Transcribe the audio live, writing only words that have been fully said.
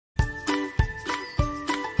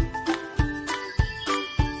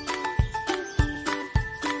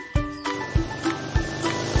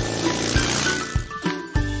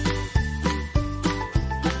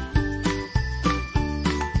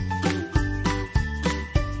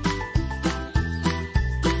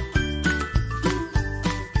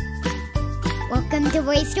The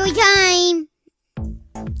voice story time!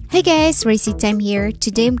 Hey guys, Racy Time here.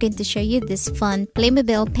 Today I'm going to show you this fun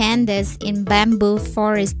Playmobil Pandas in bamboo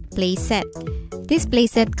forest playset. This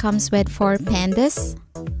playset comes with 4 pandas,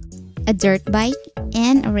 a dirt bike,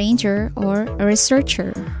 and a ranger or a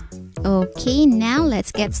researcher. Okay, now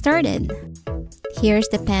let's get started. Here's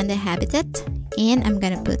the panda habitat, and I'm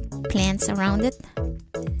gonna put plants around it.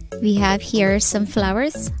 We have here some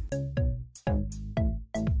flowers.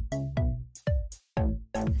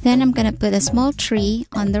 Then I'm gonna put a small tree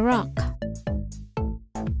on the rock.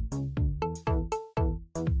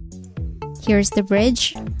 Here's the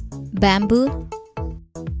bridge, bamboo,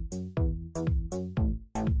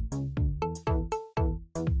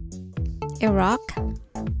 a rock,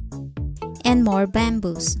 and more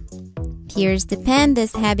bamboos. Here's the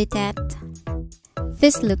panda's habitat.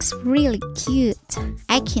 This looks really cute.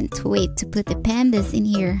 I can't wait to put the pandas in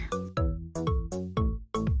here.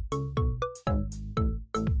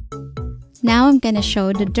 Now I'm gonna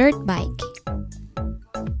show the dirt bike.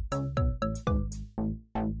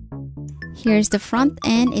 Here's the front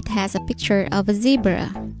and it has a picture of a zebra.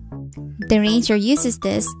 The ranger uses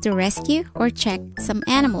this to rescue or check some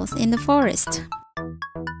animals in the forest.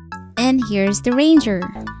 And here's the ranger.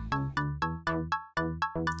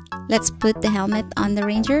 Let's put the helmet on the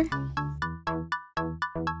ranger.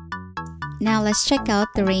 Now let's check out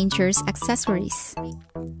the ranger's accessories.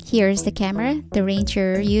 Here's the camera. The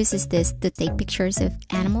ranger uses this to take pictures of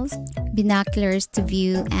animals, binoculars to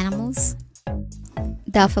view animals,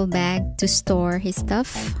 duffel bag to store his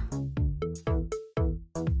stuff,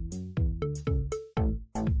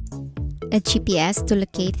 a GPS to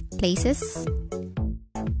locate places,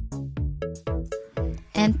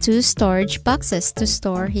 and 2 storage boxes to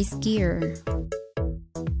store his gear.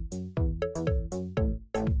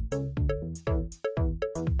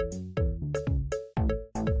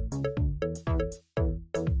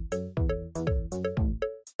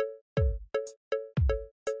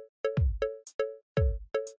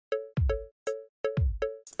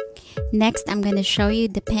 Next, I'm going to show you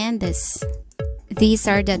the pandas. These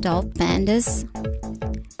are the adult pandas.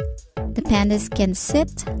 The pandas can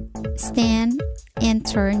sit, stand, and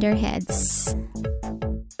turn their heads.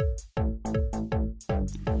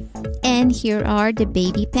 And here are the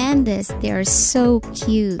baby pandas. They are so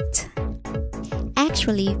cute.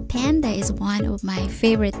 Actually, panda is one of my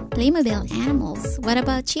favorite Playmobil animals. What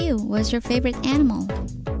about you? What's your favorite animal?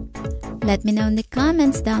 Let me know in the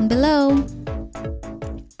comments down below.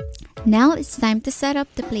 Now it's time to set up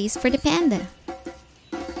the place for the panda.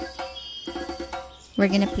 We're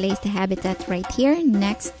gonna place the habitat right here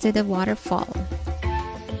next to the waterfall.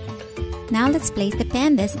 Now let's place the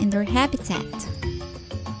pandas in their habitat.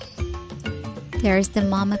 There's the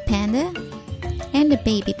mama panda and the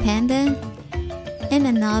baby panda and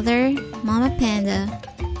another mama panda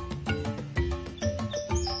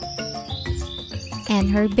and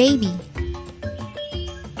her baby.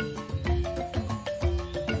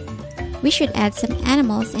 We should add some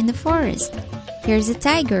animals in the forest. Here's a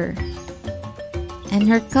tiger and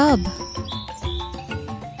her cub.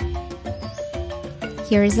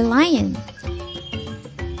 Here is a lion,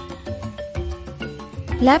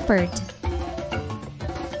 leopard,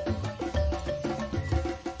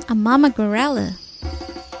 a mama gorilla,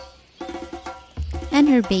 and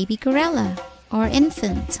her baby gorilla or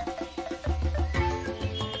infant.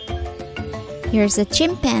 Here's a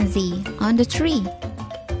chimpanzee on the tree.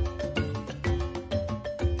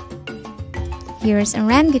 Here's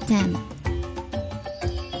orangutan.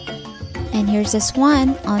 And here's a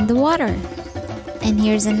swan on the water. And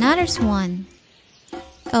here's another swan.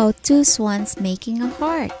 Oh, 2 swans making a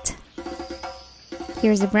heart.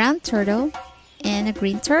 Here's a brown turtle and a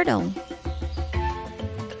green turtle.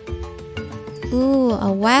 Ooh,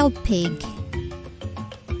 a wild pig.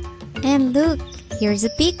 And look, here's a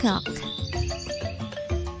peacock.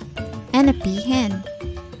 And a peahen.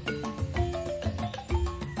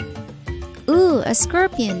 Ooh, a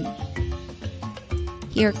scorpion.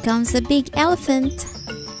 Here comes a big elephant.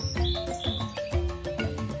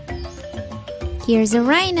 Here's a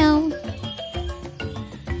rhino.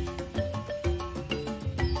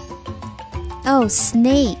 Oh,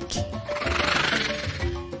 snake.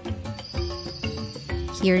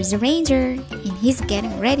 Here's a ranger, and he's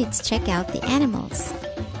getting ready to check out the animals.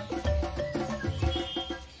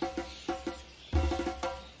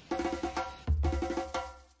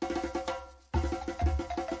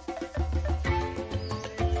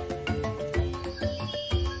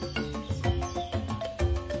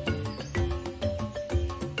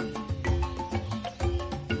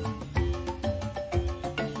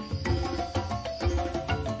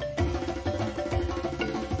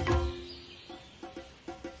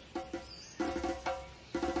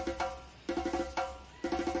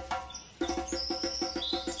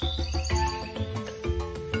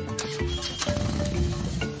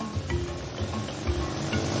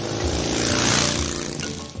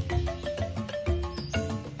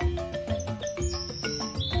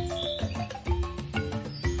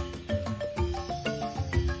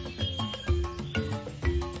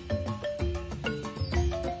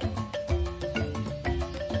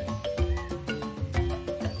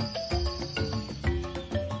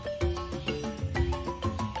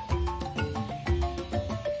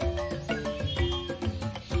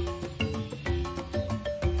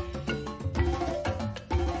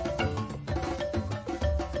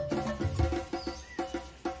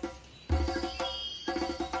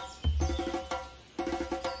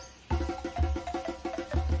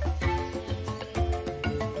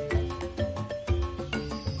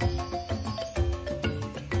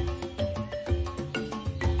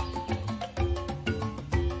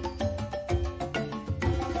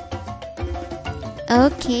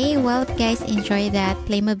 Okay, well guys, enjoy that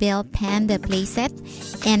Playmobil Panda playset.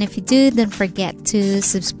 And if you do, don't forget to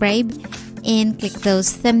subscribe and click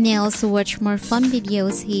those thumbnails to watch more fun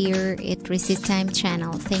videos here at Receipt Time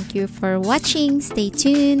channel. Thank you for watching. Stay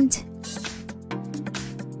tuned.